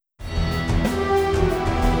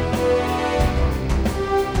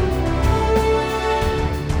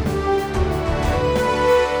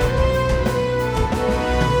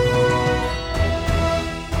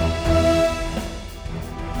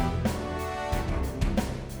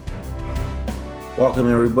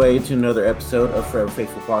Welcome everybody to another episode of Forever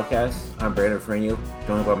Faithful Podcast. I'm Brandon Ferrigno,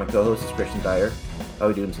 joined by my co-host Christian Dyer. How are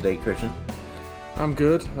we doing today, Christian? I'm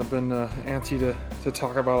good. I've been antsy to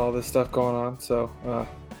talk about all this stuff going on, so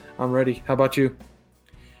I'm ready. How about you?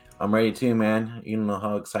 I'm ready too, man. You don't know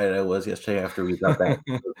how excited I was yesterday after we got that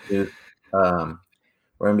news. We're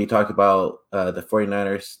going to be talking about the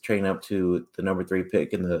 49ers trading up to the number 3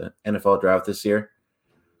 pick in the NFL draft this year,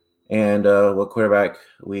 and what quarterback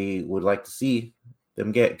we would like to see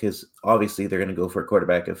them get, because obviously they're going to go for a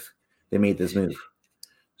quarterback if they made this move.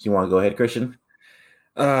 So you want to go ahead, Christian?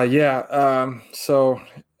 So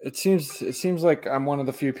it seems like I'm one of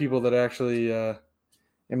the few people that actually am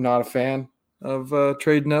not a fan of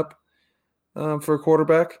trading up for a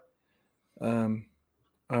quarterback.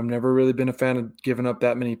 I've never really been a fan of giving up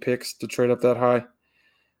that many picks to trade up that high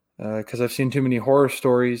because I've seen too many horror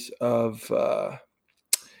stories of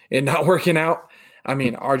it not working out. I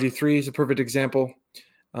mean, RG3 is a perfect example.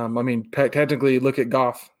 Technically, look at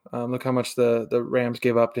Goff. Look how much the Rams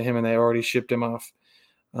gave up to him, and they already shipped him off.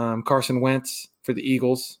 Carson Wentz for the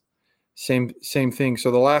Eagles, same thing. So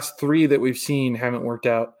the last 3 that we've seen haven't worked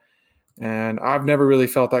out, and I've never really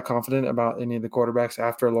felt that confident about any of the quarterbacks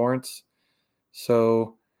after Lawrence.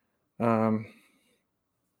 So, maybe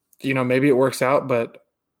it works out, but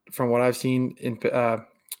from what I've seen in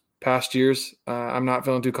past years, I'm not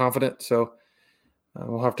feeling too confident. So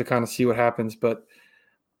we'll have to kind of see what happens. But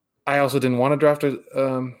I also didn't want to draft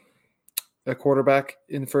a quarterback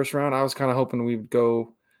in the first round. I was kind of hoping we'd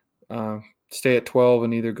go stay at 12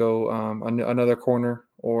 and either go another corner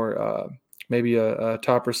or maybe a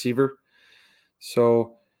top receiver.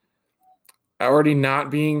 So already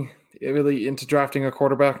not being really into drafting a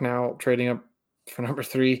quarterback, now trading up for number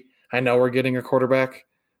 3. I know we're getting a quarterback,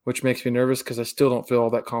 which makes me nervous because I still don't feel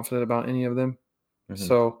all that confident about any of them. Mm-hmm.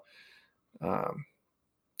 So,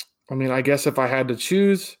 I guess if I had to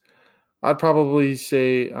choose, I'd probably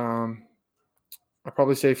say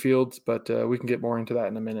Fields, but we can get more into that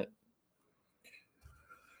in a minute.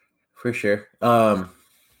 For sure.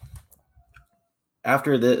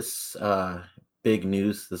 After this big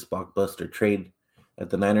news, this blockbuster trade that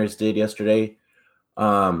the Niners did yesterday,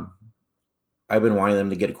 I've been wanting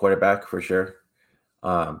them to get a quarterback for sure.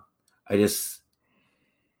 I just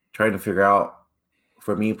trying to figure out,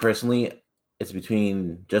 for me personally, it's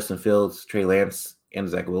between Justin Fields, Trey Lance, and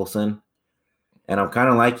Zach Wilson. And I'm kind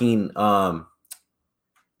of liking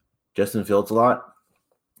Justin Fields a lot.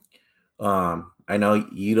 I know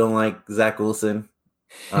you don't like Zach Wilson.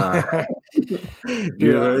 You're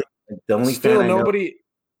the only fan I know.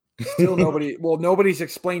 Nobody. Well, nobody's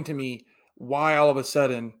explained to me why all of a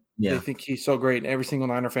sudden they think he's so great, and every single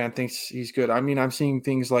Niner fan thinks he's good. I mean, I'm seeing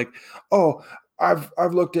things like, oh,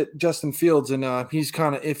 I've looked at Justin Fields and he's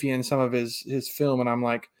kind of iffy in some of his film, and I'm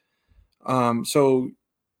like, so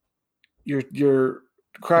you're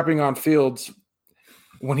crapping on Fields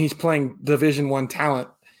when he's playing Division I talent,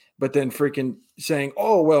 but then freaking saying,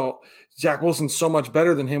 oh, well, Zach Wilson's so much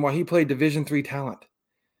better than him while he played Division III talent.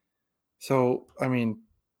 So, I can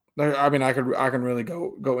really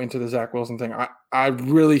go into the Zach Wilson thing. I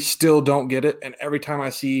really still don't get it. And every time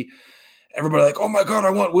I see everybody like, oh my God,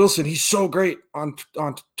 I want Wilson, he's so great on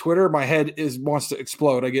Twitter, my head wants to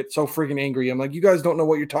explode. I get so freaking angry. I'm like, you guys don't know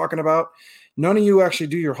what you're talking about. None of you actually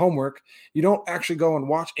do your homework. You don't actually go and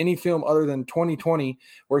watch any film other than 2020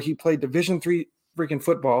 where he played Division III freaking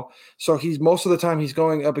football. So most of the time he's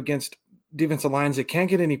going up against defensive lines that can't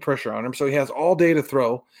get any pressure on him. So he has all day to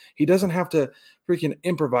throw. He doesn't have to freaking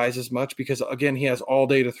improvise as much because, again, he has all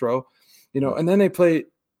day to throw. And then they play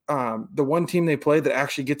the one team they played that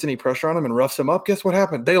actually gets any pressure on him and roughs him up. Guess what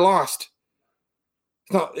happened? They lost.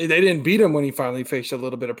 They didn't beat him when he finally faced a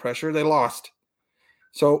little bit of pressure. They lost.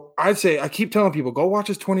 So I keep telling people, go watch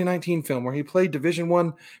his 2019 film where he played Division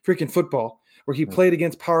I freaking football, where he played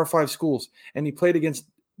against Power 5 schools and he played against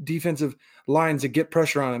defensive lines that get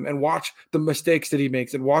pressure on him, and watch the mistakes that he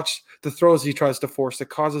makes and watch the throws he tries to force that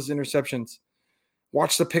causes interceptions.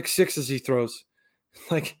 Watch the pick sixes he throws.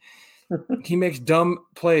 Like, he makes dumb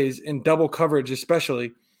plays in double coverage,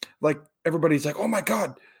 especially. Like, everybody's like, oh my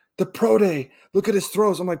God, the pro day, look at his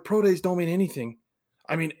throws. I'm like, pro days don't mean anything.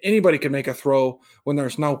 I mean, anybody can make a throw when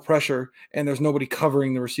there's no pressure and there's nobody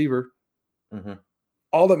covering the receiver. Mm-hmm.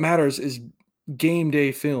 All that matters is game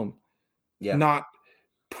day film, not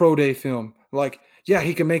pro day film. Like, yeah,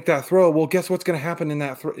 he can make that throw. Well, guess what's going to happen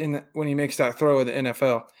when he makes that throw in the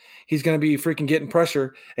NFL? He's going to be freaking getting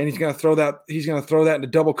pressure, and he's going to throw that into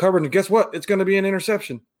double coverage. And guess what? It's going to be an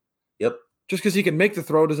interception. Yep. Just because he can make the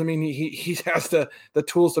throw doesn't mean he has the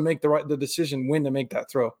tools to make the decision when to make that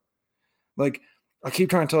throw. Like, I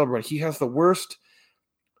keep trying to tell everybody, he has the worst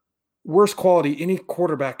worst quality any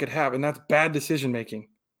quarterback could have, and that's bad decision making.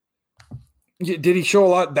 Did he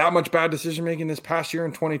show that much bad decision making this past year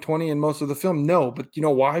in 2020 in most of the film? No, but you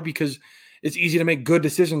know why? Because it's easy to make good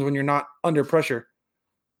decisions when you're not under pressure.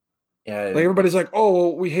 Yeah, like everybody's like,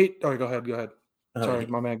 "Oh, we hate." Oh, go ahead. Sorry,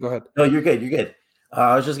 my man. Go ahead. No, you're good.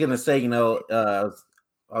 I was just gonna say, I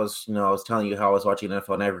was telling you how I was watching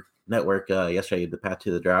NFL Network yesterday, the path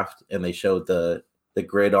to the draft, and they showed the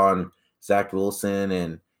grid on Zach Wilson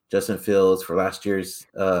and Justin Fields for last year's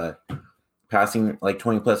passing, like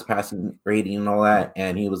 20 plus passing rating and all that,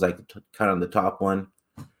 and he was like kind of the top one.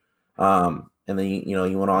 And then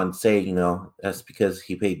you went on to say, that's because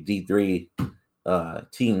he paid D3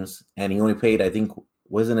 teams, and he only played, I think,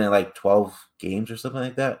 wasn't it like 12 games or something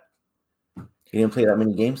like that? He didn't play that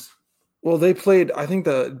many games. Well, they played. I think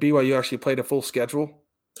the BYU actually played a full schedule.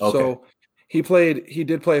 Okay. So he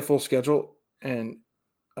did play a full schedule, and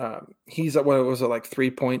he's at, what was it, like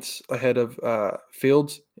 3 points ahead of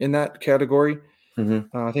Fields in that category.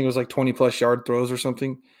 Mm-hmm. I think it was like 20 plus yard throws or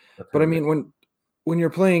something. But I mean, when you're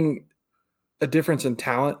playing a difference in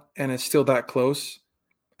talent and it's still that close,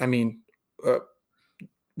 I mean,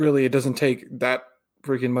 really, it doesn't take that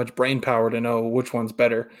freaking much brain power to know which one's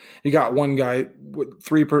better. You got one guy with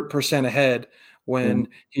 3% ahead when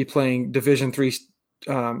he's playing Division III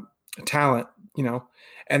talent,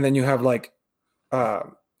 and then you have like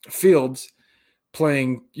Fields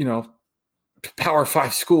playing, Power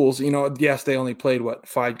 5 schools. Yes, they only played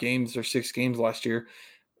 5 games or 6 games last year,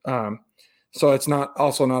 so it's not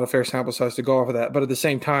a fair sample size to go off of that. But at the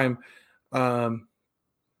same time,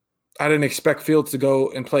 I didn't expect Fields to go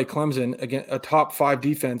and play Clemson against a top 5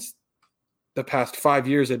 defense. The past 5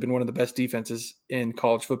 years, they've been one of the best defenses in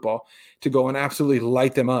college football, to go and absolutely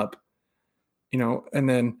light them up, and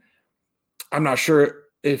then I'm not sure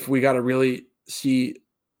if we got to really see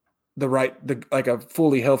like a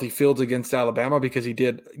fully healthy Fields against Alabama, because he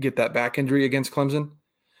did get that back injury against Clemson,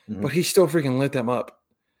 but he still freaking lit them up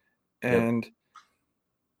and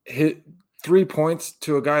hit 3 points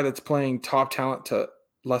to a guy that's playing top talent to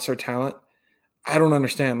lesser talent. I don't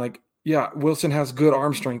understand. Like, yeah, Wilson has good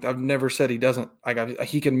arm strength. I've never said he doesn't.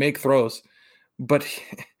 He can make throws, but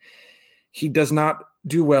he does not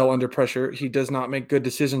do well under pressure. He does not make good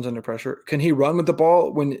decisions under pressure. Can he run with the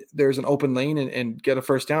ball when there's an open lane and get a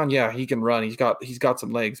first down? Yeah, he can run. He's got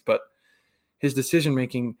some legs, but his decision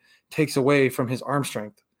making takes away from his arm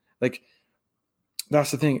strength. Like,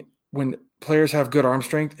 that's the thing. When players have good arm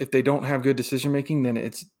strength, if they don't have good decision making, then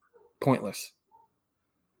it's pointless.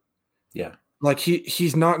 Yeah. Like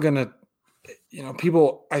he's not going to,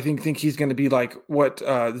 people I think he's going to be like what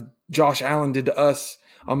Josh Allen did to us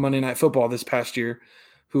on Monday Night Football this past year,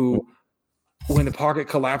 who, when the pocket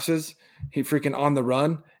collapses, he freaking on the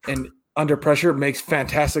run and under pressure makes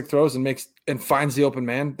fantastic throws and finds the open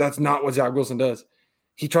man. That's not what Zach Wilson does.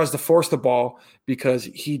 He tries to force the ball because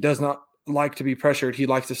he does not like to be pressured. He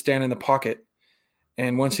likes to stand in the pocket.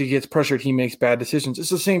 And once he gets pressured, he makes bad decisions. It's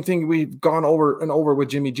the same thing we've gone over and over with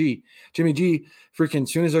Jimmy G. Jimmy G, freaking,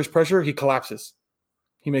 as soon as there's pressure, he collapses.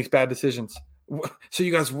 He makes bad decisions. So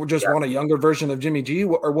you guys just want a younger version of Jimmy G,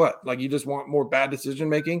 or what? Like, you just want more bad decision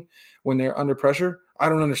making when they're under pressure? I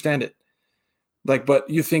don't understand it. Like, but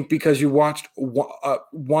you think because you watched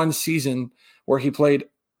one season where he played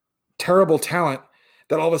terrible talent,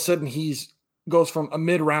 that all of a sudden he's goes from a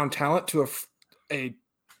mid-round talent to a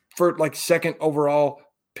for like second overall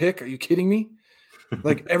pick? Are you kidding me?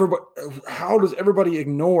 Like, everybody, how does everybody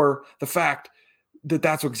ignore the fact that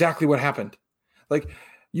that's exactly what happened? Like,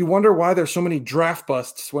 you wonder why there's so many draft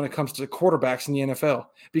busts when it comes to quarterbacks in the NFL,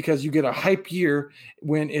 because you get a hype year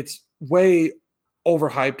when it's way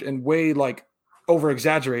overhyped and way like over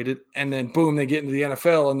exaggerated. And then boom, they get into the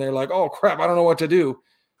NFL and they're like, oh crap, I don't know what to do.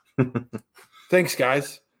 Thanks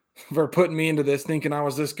guys for putting me into this thinking I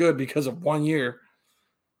was this good because of 1 year.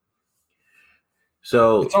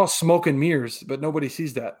 So it's all smoke and mirrors, but nobody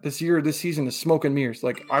sees that. This season is smoke and mirrors.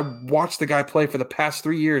 Like, I watched the guy play for the past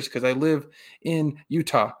 3 years because I live in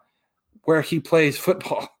Utah where he plays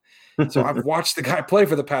football. So I've watched the guy play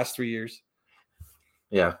for the past 3 years.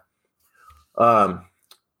 Yeah.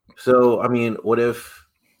 So, I mean, what if,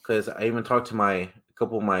 because I even talked to a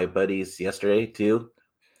couple of my buddies yesterday too,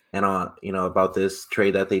 and about this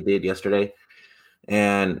trade that they did yesterday,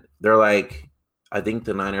 and they're like, I think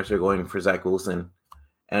the Niners are going for Zach Wilson.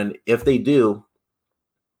 And if they do,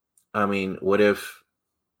 I mean, what if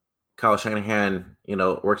Kyle Shanahan,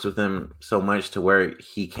 works with him so much to where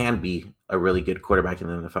he can be a really good quarterback in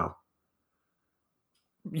the NFL?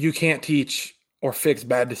 You can't teach or fix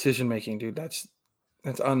bad decision making, dude.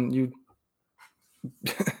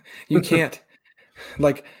 You can't.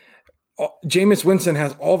 Like, Jameis Winston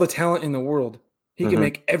has all the talent in the world. He can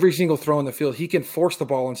make every single throw in the field. He can force the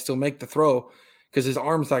ball and still make the throw because his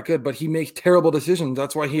arm's that good, but he makes terrible decisions.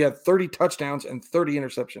 That's why he had 30 touchdowns and 30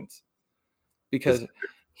 interceptions, because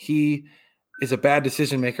he is a bad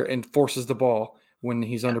decision maker and forces the ball when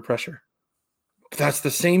he's under pressure. That's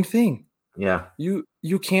the same thing. Yeah. You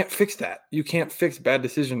can't fix that. You can't fix bad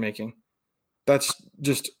decision making. That's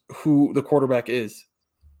just who the quarterback is.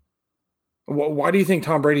 Why do you think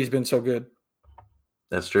Tom Brady's been so good?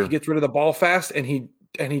 That's true. He gets rid of the ball fast, and he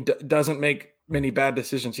doesn't make many bad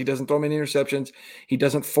decisions. He doesn't throw many interceptions. He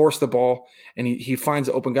doesn't force the ball, and he finds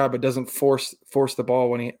the open guy, but doesn't force the ball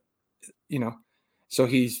when he, So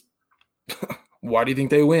he's. Why do you think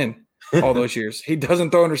they win all those years? He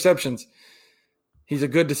doesn't throw interceptions. He's a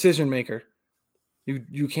good decision maker.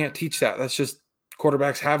 You can't teach that. That's just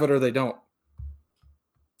quarterbacks have it or they don't.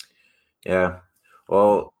 Yeah.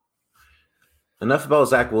 Well, enough about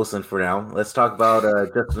Zach Wilson for now. Let's talk about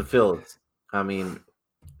Justin Fields. I mean,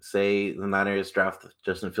 say the Niners draft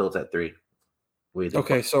Justin Fields at 3.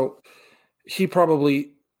 Okay, so he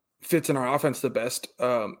probably fits in our offense the best.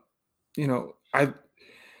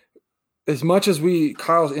 As much as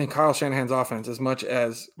Kyle Shanahan's offense, as much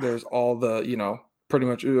as there's all the, pretty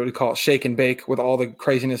much what we call it shake and bake with all the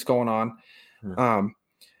craziness going on,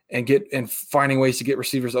 and finding ways to get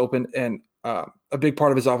receivers open. And a big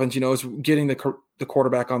part of his offense, is getting the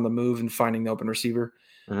quarterback on the move and finding the open receiver.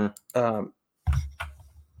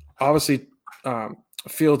 Obviously,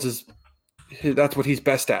 Fields that's what he's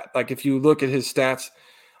best at. Like if you look at his stats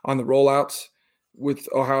on the rollouts with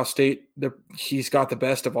Ohio State, he's got the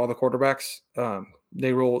best of all the quarterbacks.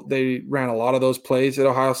 They ran a lot of those plays at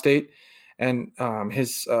Ohio State, and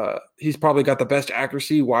he's probably got the best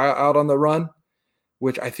accuracy while out on the run,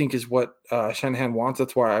 which I think is what Shanahan wants.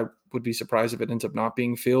 That's why I would be surprised if it ends up not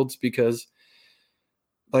being Fields, because,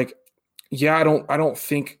 I don't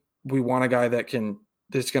think we want a guy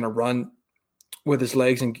that's going to run with his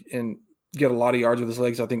legs and get a lot of yards with his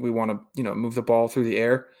legs. I think we want to move the ball through the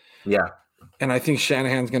air. Yeah. And I think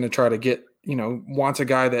Shanahan's going to try to get, wants a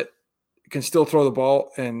guy that can still throw the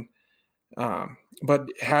ball and, but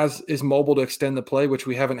is mobile to extend the play, which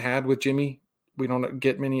we haven't had with Jimmy. We don't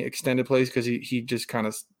get many extended plays because he just kind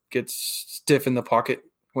of gets stiff in the pocket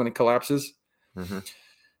when it collapses.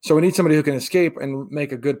 So we need somebody who can escape and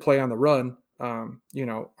make a good play on the run.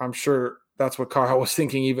 I'm sure that's what Kyle was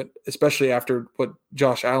thinking, even especially after what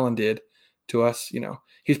Josh Allen did to us.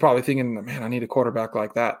 He's probably thinking, man, I need a quarterback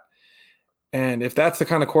like that. And if that's the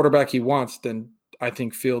kind of quarterback he wants, then I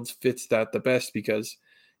think Fields fits that the best, because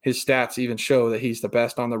his stats even show that he's the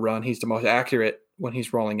best on the run. He's the most accurate when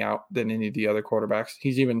he's rolling out than any of the other quarterbacks.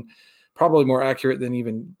 He's even probably more accurate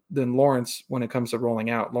than Lawrence when it comes to rolling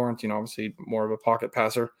out. Lawrence, obviously more of a pocket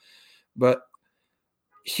passer, but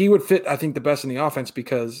he would fit, I think, the best in the offense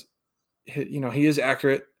because, he is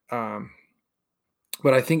accurate.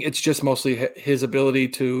 But I think it's just mostly his ability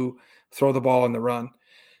to throw the ball in the run.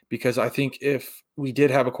 Because I think if we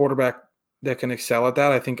did have a quarterback that can excel at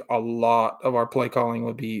that, I think a lot of our play calling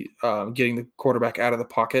would be getting the quarterback out of the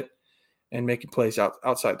pocket and making plays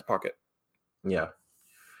outside the pocket. Yeah.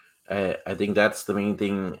 I think that's the main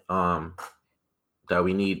thing that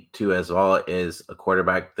we need to as well, is a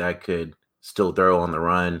quarterback that could still throw on the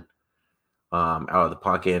run, out of the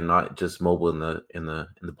pocket, and not just mobile in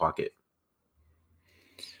the pocket.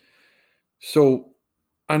 So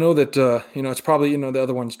I know that, it's probably, the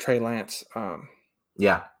other one's Trey Lance.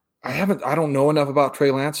 Yeah. I don't know enough about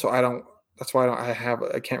Trey Lance, so that's why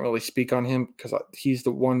I can't really speak on him, because he's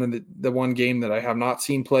the one in the one game that I have not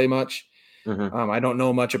seen play much. I don't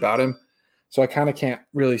know much about him, so I kind of can't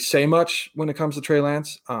really say much when it comes to Trey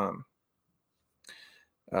Lance.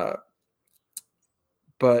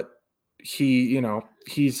 But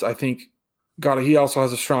he's, I think, he also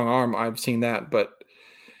has a strong arm. I've seen that, but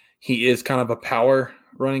he is kind of a power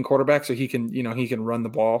running quarterback, so he can run the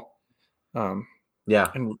ball.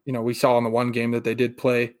 Yeah. And, we saw in the one game that they did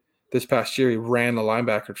play this past year, he ran the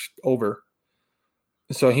linebackers over.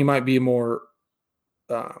 So he might be more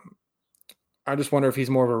I just wonder if he's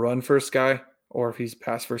more of a run first guy or if he's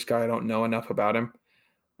pass first guy. I don't know enough about him.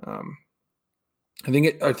 I think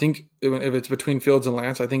if it's between Fields and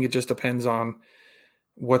Lance, I think it just depends on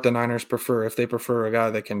what the Niners prefer. If they prefer a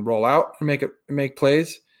guy that can roll out and make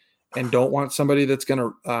plays and don't want somebody that's going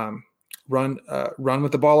to run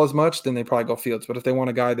with the ball as much, then they probably go Fields. But if they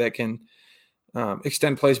want a guy that can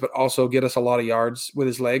extend plays but also get us a lot of yards with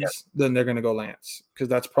his legs, then they're going to go Lance, because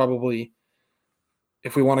that's probably,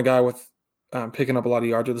 if we want a guy with picking up a lot of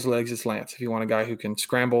yards with his legs, it's Lance. If you want a guy who can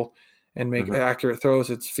scramble and make accurate throws,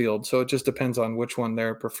 it's Fields. So it just depends on which one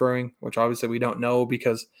they're preferring, which obviously we don't know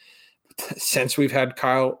because since we've had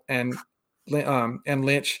Kyle and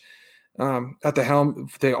Lynch at the helm,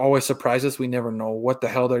 they always surprise us. We never know what the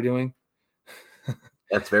hell they're doing.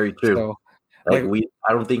 That's very true. So, I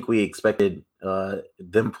don't think we expected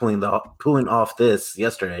them pulling off this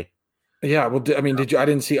yesterday. Yeah, well, I mean, I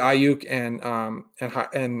didn't see Ayuk and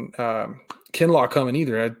Kinlaw coming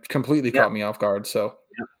either. It completely caught me off guard. So,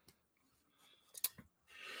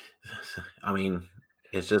 I mean,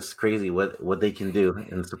 it's just crazy what they can do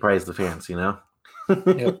and surprise the fans, you know.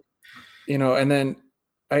 Yep. You know, and then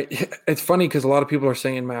it's funny because a lot of people are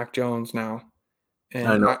saying Mac Jones now,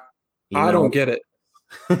 and I don't get it.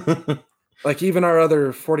 Like even our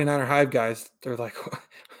other 49er Hive guys, they're like,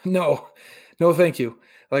 no, thank you.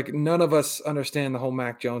 Like none of us understand the whole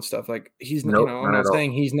Mac Jones stuff. Like he's, I'm not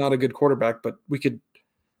saying he's not a good quarterback, but we could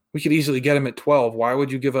easily get him at 12. Why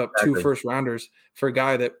would you give up 2 first rounders for a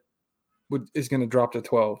guy that is going to drop to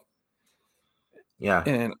 12? Yeah.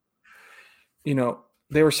 And,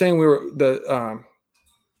 they were saying the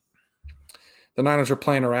Niners were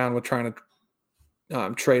playing around with trying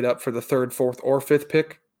to trade up for the 3rd, 4th, or 5th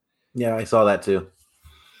pick. Yeah, I saw that too.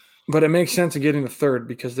 But it makes sense of getting the 3rd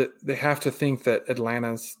because they have to think that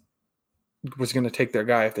Atlanta was going to take their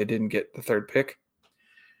guy if they didn't get the 3rd pick.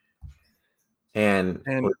 And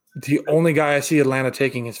the only guy I see Atlanta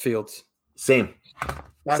taking is Fields. Same.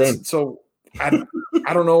 So I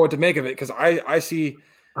don't know what to make of it because I see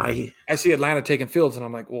Atlanta taking Fields and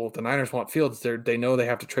I'm like, well, if the Niners want Fields, they know they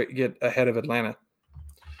have to get ahead of Atlanta.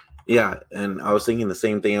 Yeah, and I was thinking the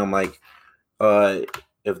same thing. I'm like,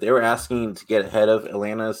 if they were asking to get ahead of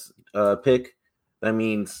Atlanta's pick, that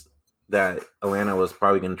means that Atlanta was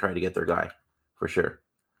probably going to try to get their guy for sure.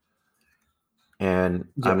 And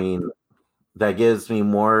I mean, that gives me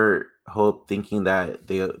more hope thinking that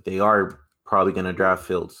they are probably going to draft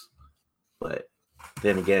Fields. But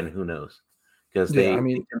then again, who knows? Because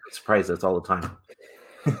they surprise us all the time.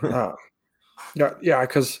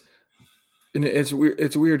 Because it's weird.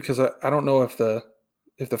 It's weird because I don't know if the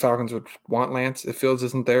Falcons would want Lance if Fields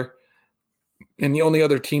isn't there, and the only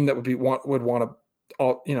other team that would want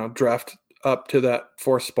to draft up to that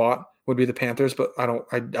 4th spot would be the Panthers. But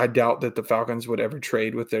I doubt that the Falcons would ever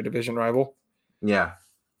trade with their division rival. Yeah,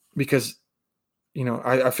 because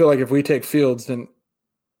I feel like if we take Fields, then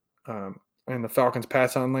and the Falcons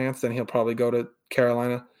pass on Lance, then he'll probably go to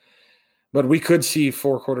Carolina. But we could see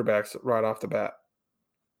 4 quarterbacks right off the bat.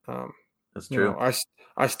 That's true.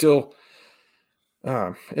 I still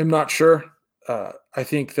am not sure. I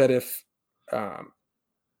think that if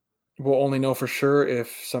we'll only know for sure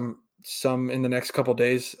if some in the next couple of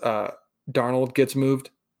days Darnold gets moved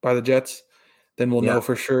by the Jets, then we'll know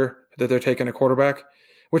for sure that they're taking a quarterback,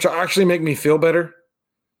 which will actually make me feel better.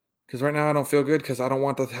 Because right now I don't feel good because I don't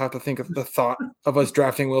want to have to think of the thought of us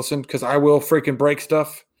drafting Wilson because I will freaking break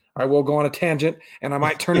stuff. I will go on a tangent and I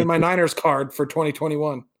might turn in my Niners card for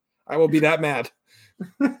 2021. I will be that mad.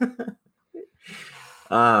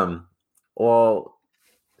 Well,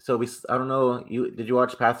 so I don't know. Did you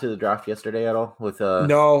watch Path to the Draft yesterday at all? With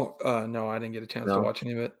No, I didn't get a chance to watch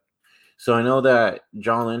any of it. So I know that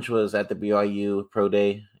John Lynch was at the BYU Pro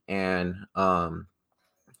Day, and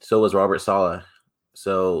so was Robert Saleh.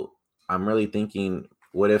 So I'm really thinking,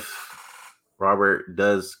 what if Robert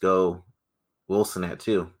does go Wilson at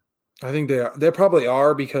 2? I think they probably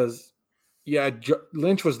are because,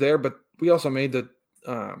 Lynch was there, but we also made the.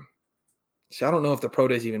 I don't know if the Pro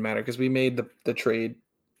Days even matter because we made the trade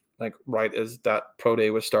like right as that Pro Day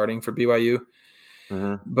was starting for BYU.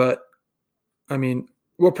 Mm-hmm. But I mean,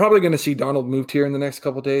 we're probably going to see Darnold moved here in the next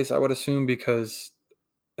couple of days, I would assume, because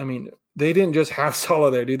I mean, they didn't just have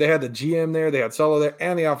Saleh there, dude. They had the GM there, they had Saleh there,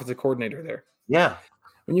 and the offensive coordinator there. Yeah.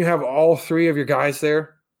 When you have all 3 of your guys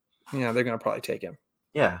there, they're going to probably take him.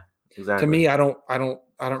 Yeah, exactly. To me, I don't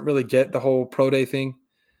really get the whole Pro Day thing.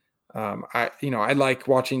 I like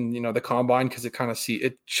watching, the combine because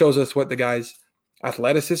it shows us what the guy's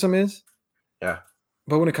athleticism is. Yeah.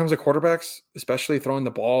 But when it comes to quarterbacks, especially throwing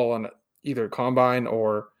the ball on either combine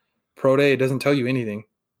or Pro Day, it doesn't tell you anything.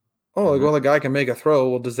 Oh, well, the guy can make a throw.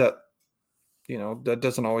 Well, does that, that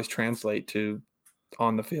doesn't always translate to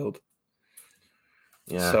on the field.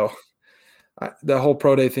 Yeah. So the whole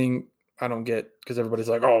Pro Day thing, I don't get because everybody's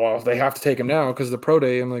like, oh, well, they have to take him now because of the Pro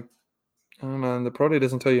Day. I'm like, oh, man, the Pro Day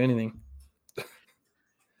doesn't tell you anything.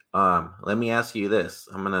 Let me ask you this.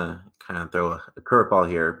 I'm going to kind of throw a curveball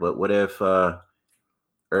here, but what if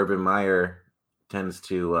Urban Meyer tends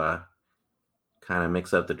to kind of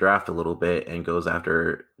mix up the draft a little bit and goes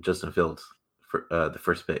after Justin Fields for the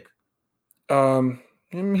first pick?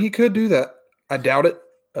 He could do that. I doubt it.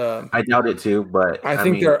 I doubt it too, but I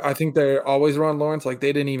think they're always around Lawrence. Like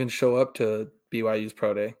they didn't even show up to BYU's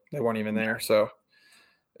pro day. They weren't even there. So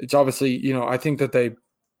it's obviously, I think they're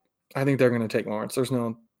going to take Lawrence.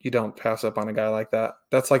 You don't pass up on a guy like that.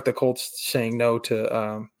 That's like the Colts saying no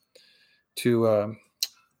to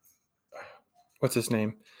what's his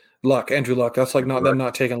name? Andrew Luck. That's like them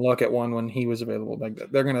not taking Luck at 1 when he was available. Like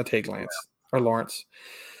they're going to take Lawrence.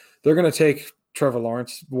 They're going to take Trevor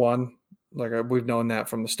Lawrence 1. Like we've known that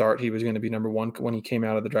from the start. He was going to be number 1 when he came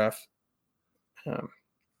out of the draft.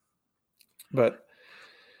 But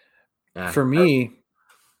for me,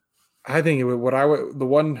 I think the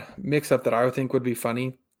one mix-up that I would think would be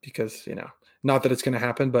funny, because not that it's going to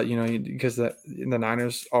happen, but because the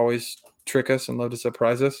Niners always trick us and love to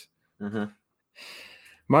surprise us. Mm-hmm.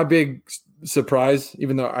 My big surprise,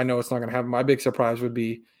 even though I know it's not going to happen, my big surprise would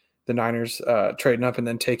be the Niners trading up and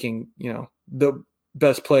then taking the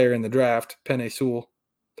best player in the draft, Penei Sewell,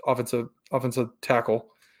 offensive tackle.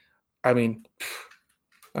 I mean,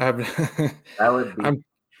 I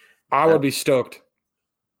would be stoked.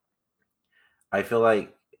 I feel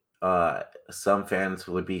like some fans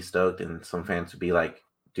would be stoked and some fans would be like,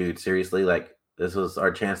 dude, seriously, like this was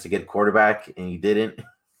our chance to get a quarterback and you didn't.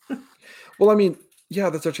 Well, I mean, yeah,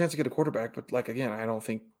 that's our chance to get a quarterback, but like again, I don't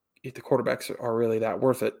think the quarterbacks are really that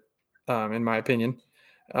worth it, in my opinion.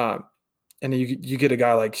 And then you get a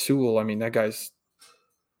guy like Sewell. I mean, that guy's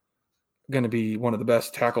going to be one of the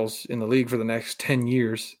best tackles in the league for the next 10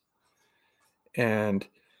 years. And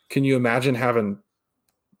can you imagine having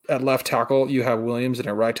at left tackle, you have Williams, and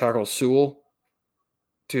at right tackle, Sewell?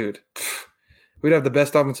 Dude, we'd have the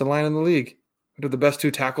best offensive line in the league. We'd have the best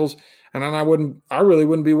 2 tackles. And then I really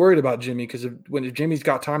wouldn't be worried about Jimmy, because if Jimmy's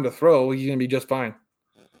got time to throw, he's going to be just fine.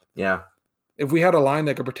 Yeah. If we had a line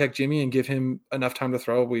that could protect Jimmy and give him enough time to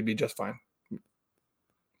throw, we'd be just fine.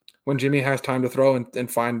 When Jimmy has time to throw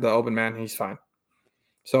and find the open man, he's fine.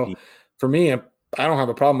 So for me, I don't have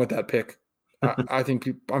a problem with that pick. I think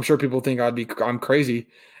I'm sure people think I'm crazy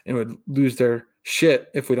and would lose their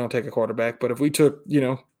shit if we don't take a quarterback. But if we took,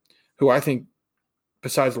 who I think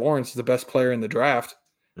besides Lawrence is the best player in the draft,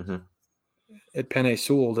 mm-hmm. at Penei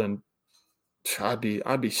Sewell, then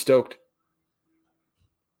I'd be stoked.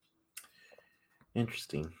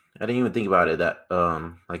 Interesting. I didn't even think about it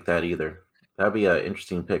like that either. That'd be an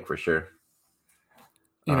interesting pick for sure.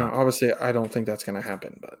 Obviously, I don't think that's going to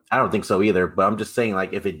happen, but I don't think so either. But I'm just saying,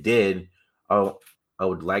 like, if it did, I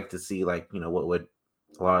would like to see, like, what would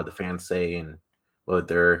a lot of the fans say and what would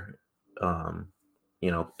their,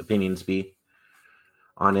 opinions be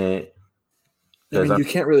on it. I mean, you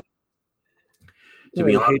can't really. To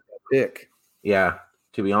be honest, hate that pick. Yeah,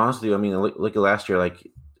 to be honest with you, I mean, look at last year. Like,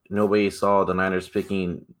 nobody saw the Niners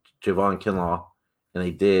picking Javon Kinlaw, and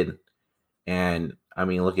they did. And I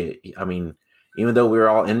mean, even though we were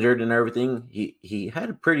all injured and everything, he had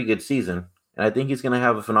a pretty good season, and I think he's going to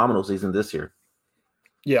have a phenomenal season this year.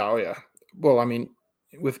 Yeah, oh yeah. Well, I mean,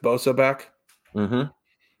 with Bosa back, mm-hmm.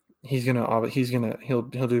 he'll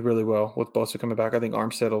do really well with Bosa coming back. I think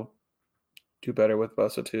Armstead will do better with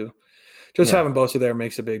Bosa too. Just having Bosa there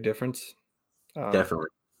makes a big difference. Definitely.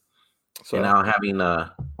 So and now having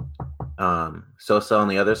Sosa on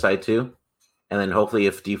the other side too, and then hopefully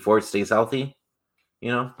if Dee Ford stays healthy,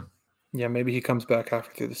 Yeah, maybe he comes back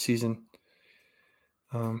halfway through the season.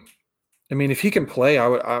 I mean, if he can play,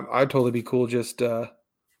 I'd totally be cool. Just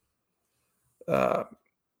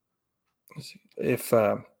if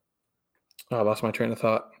I lost my train of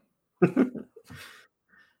thought.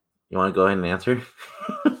 You want to go ahead and answer?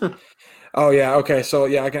 Oh yeah, okay. So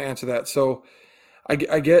yeah, I can answer that. So I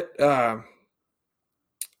get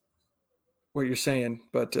what you're saying,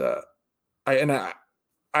 but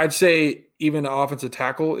I'd say even the offensive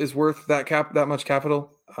tackle is worth that much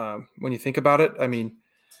capital when you think about it. I mean,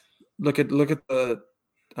 look at the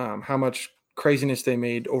how much craziness they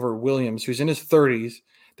made over Williams, who's in his 30s.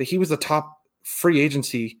 That he was the top free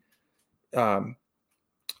agency, top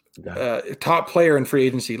player in free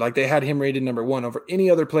agency. Like they had him rated number 1 over any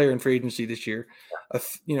other player in free agency this year.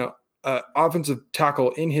 Offensive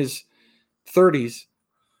tackle in his 30s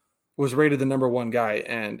was rated the number 1 guy,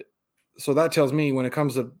 and so that tells me when it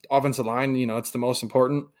comes to offensive line, it's the most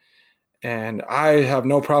important. And I have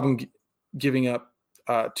no problem giving up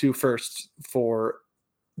 2 firsts for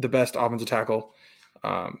the best offensive tackle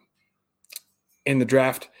in the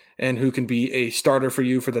draft, and who can be a starter for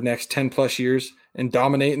you for the next 10 plus years and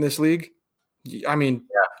dominate in this league. I mean,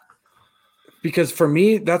 because for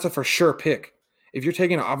me, that's a for sure pick. If you're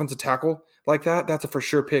taking an offensive tackle like that, that's a for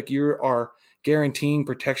sure pick. You are guaranteeing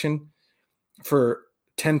protection for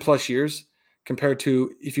 10 plus years compared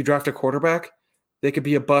to if you draft a quarterback, they could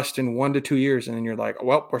be a bust in 1 to 2 years. And then you're like,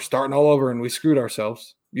 well, we're starting all over and we screwed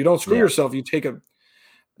ourselves. You don't screw yourself. You take a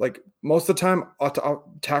Like most of the time,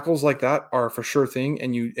 tackles like that are for sure thing,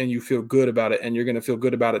 and you feel good about it, and you're going to feel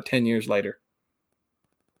good about it 10 years later.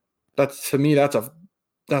 That's to me,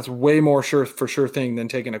 that's way more sure thing than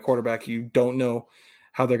taking a quarterback you don't know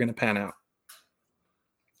how they're going to pan out.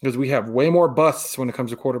 Because we have way more busts when it comes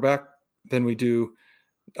to quarterback than we do,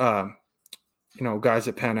 guys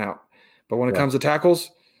that pan out. But when it comes to tackles,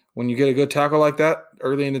 when you get a good tackle like that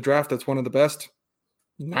early in the draft, that's one of the best.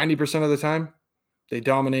 90% of the time, they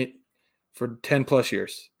dominate for 10 plus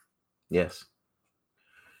years. Yes,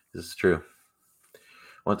 this is true.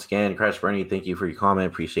 Once again, Crash Bernie, thank you for your comment.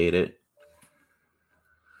 Appreciate it.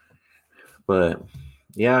 But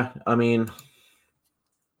yeah, I mean,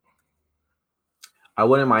 I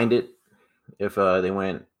wouldn't mind it if they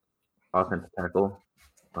went offensive tackle.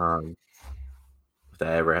 If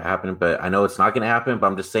that ever happened, but I know it's not going to happen. But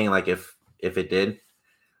I'm just saying, like, if it did,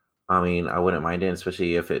 I mean, I wouldn't mind it,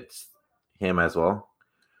 especially if it's him as well.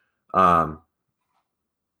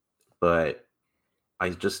 But I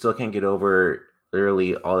just still can't get over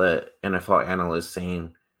literally all the NFL analysts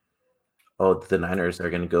saying, "Oh, the Niners are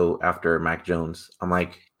going to go after Mac Jones." I'm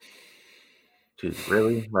like, dude,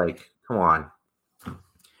 really? Like, come on.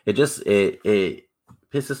 It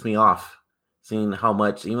pisses me off seeing how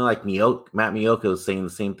much, even like Matt Miyoko is saying the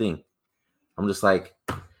same thing. I'm just like,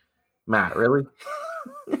 Matt, really?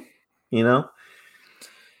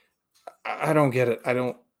 I don't get it. I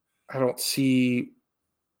don't see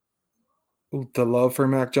the love for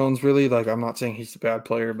Mac Jones really. Like, I'm not saying he's a bad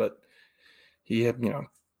player, but he had,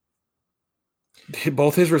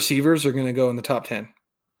 both his receivers are going to go in the top 10.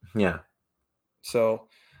 Yeah. So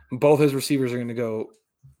both his receivers are going to go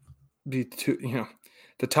be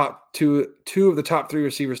the top two of the top 3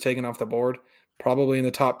 receivers taken off the board, probably in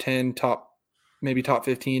the top 10, maybe top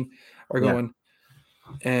 15 are going.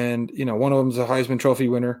 And, one of them is a Heisman Trophy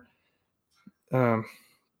winner. Well,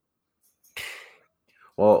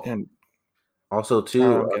 and also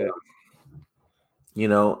too,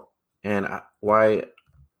 and why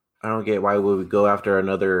I don't get why would we go after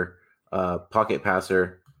another pocket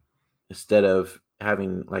passer instead of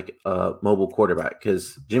having like a mobile quarterback?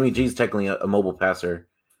 Because Jimmy G's technically a mobile passer.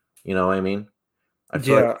 You know what I mean? I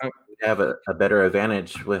feel like we have a better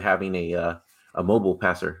advantage with having a mobile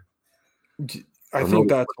passer. I think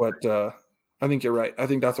that's what I think you're right. I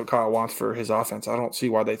think that's what Kyle wants for his offense. I don't see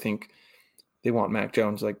why they think they want Mac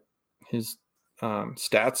Jones. Like his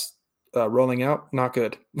stats rolling out, not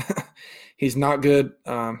good. He's not good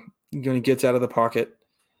when he gets out of the pocket.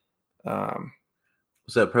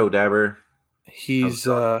 What's that, Pro Dabber? He's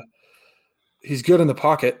good in the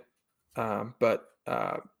pocket, but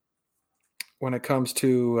when it comes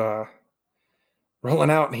to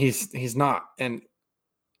rolling out, he's not. And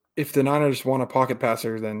if the Niners want a pocket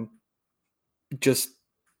passer, then just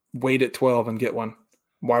wait at 12 and get one.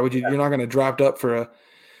 Why would you? Yeah. You're not going to draft up for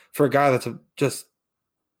a guy that's just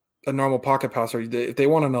a normal pocket passer. If they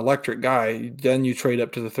want an electric guy, then you trade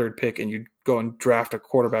up to the 3rd pick and you go and draft a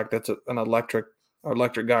quarterback that's an electric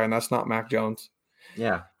guy, and that's not Mac Jones.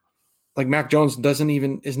 Yeah, like Mac Jones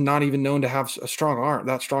is not even known to have a strong arm,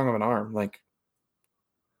 that strong of an arm. Like,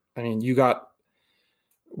 I mean,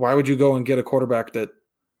 why would you go and get a quarterback that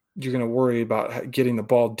you're going to worry about getting the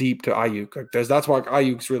ball deep to Ayuk? Like, that's what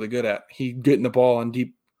Ayuk's really good at. He getting the ball on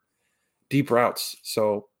deep routes.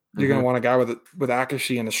 So you're going to want a guy with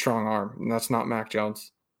accuracy and a strong arm, and that's not Mac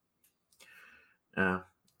Jones. Yeah,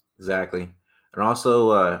 exactly. And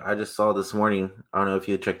also, I just saw this morning, I don't know if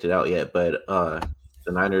you checked it out yet, but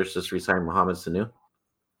the Niners just re-signed Mohamed Sanu.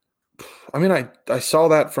 I mean, I saw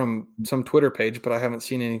that from some Twitter page, but I haven't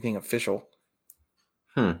seen anything official.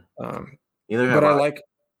 Either but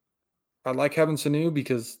I like having Sanu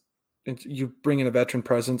because you bring in a veteran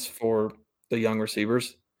presence for the young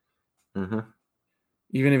receivers. Mm-hmm.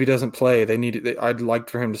 Even if he doesn't play, I'd like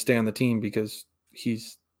for him to stay on the team because you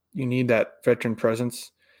need that veteran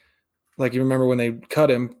presence. Like, you remember when they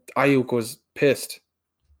cut him, Ayuk was pissed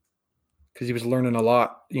because he was learning a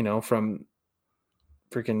lot, from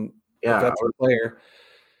freaking veteran player.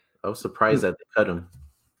 I was surprised that they cut him.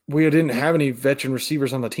 We didn't have any veteran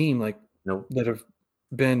receivers on the team, that have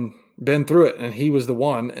been through it, and he was the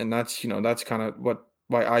one, and that's kind of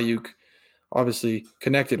why Ayuk obviously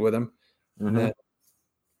connected with him. Mm-hmm.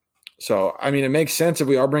 So, I mean, it makes sense if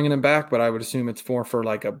we are bringing him back, but I would assume it's more for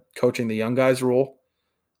like a coaching the young guys role.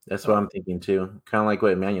 That's what I'm thinking too. Kind of like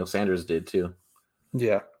what Emmanuel Sanders did too.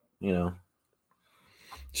 Yeah.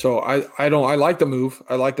 So I like the move.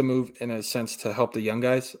 I like the move in a sense to help the young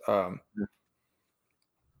guys. I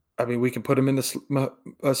mean, we can put him in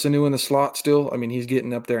Sanu in the slot still. I mean, he's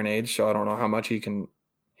getting up there in age, so I don't know how much he can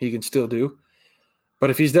still do. But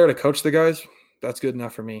if he's there to coach the guys, that's good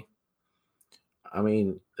enough for me. I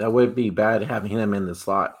mean, that would be bad having him in the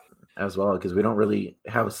slot as well, because we don't really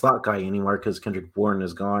have a slot guy anymore because Kendrick Bourne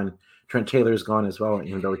is gone. Trent Taylor's gone as well,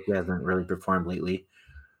 even though he hasn't really performed lately.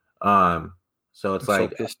 So it's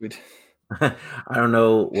like, I don't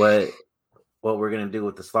know what we're gonna do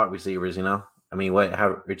with the slot receivers. I mean,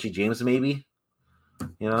 have Richie James maybe?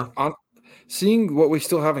 Seeing what we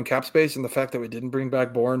still have in cap space and the fact that we didn't bring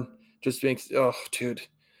back Bourne just makes dude.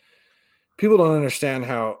 People don't understand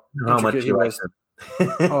how much he was.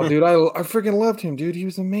 Oh, dude, I freaking loved him, dude. He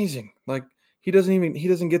was amazing. Like he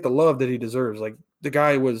doesn't get the love that he deserves. Like the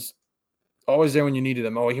guy was always there when you needed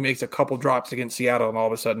him. Oh, he makes a couple drops against Seattle, and all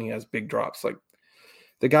of a sudden he has big drops. Like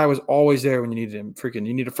the guy was always there when you needed him. Freaking,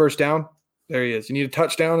 you need a first down, there he is. You need a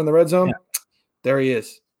touchdown in the red zone, there he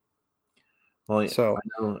is. Well, so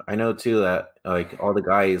I know too that like all the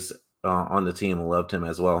guys on the team loved him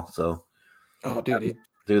as well. So, dude,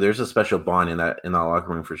 there's a special bond in that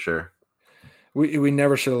locker room for sure. We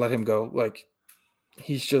never should have let him go. Like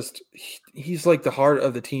he's like the heart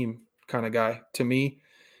of the team kind of guy to me,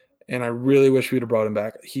 and I really wish we'd have brought him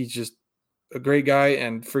back. He's just a great guy,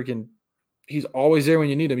 and freaking, he's always there when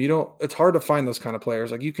you need him. It's hard to find those kind of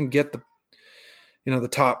players. Like you can get the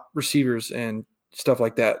top receivers and stuff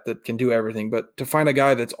like that can do everything, but to find a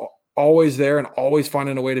guy that's always there and always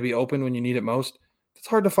finding a way to be open when you need it most, it's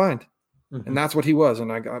hard to find. Mm-hmm. And that's what he was.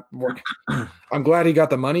 And I'm glad he got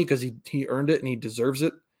the money because he earned it and he deserves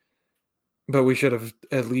it. But we should have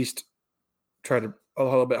at least tried a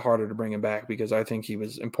little bit harder to bring him back because I think he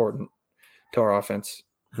was important to our offense.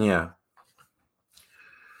 Yeah.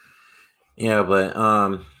 Yeah, but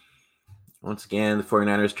once again, the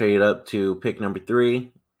 49ers traded up to pick number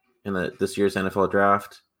 3 in this year's NFL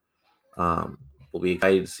draft. We'll be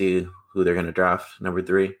excited to see who they're going to draft number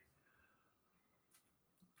 3.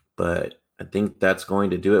 But I think that's going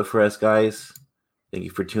to do it for us, guys. Thank you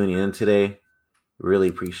for tuning in today. Really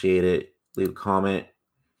appreciate it. Leave a comment.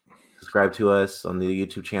 Subscribe to us on the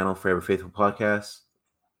YouTube channel, Forever Faithful Podcast.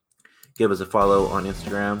 Give us a follow on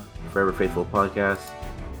Instagram, Forever Faithful Podcast.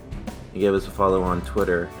 And give us a follow on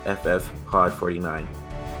Twitter, FFPod49.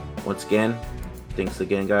 Once again, thanks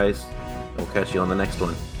again, guys. We'll catch you on the next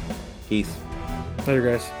one. Peace. Later,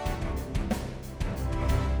 guys.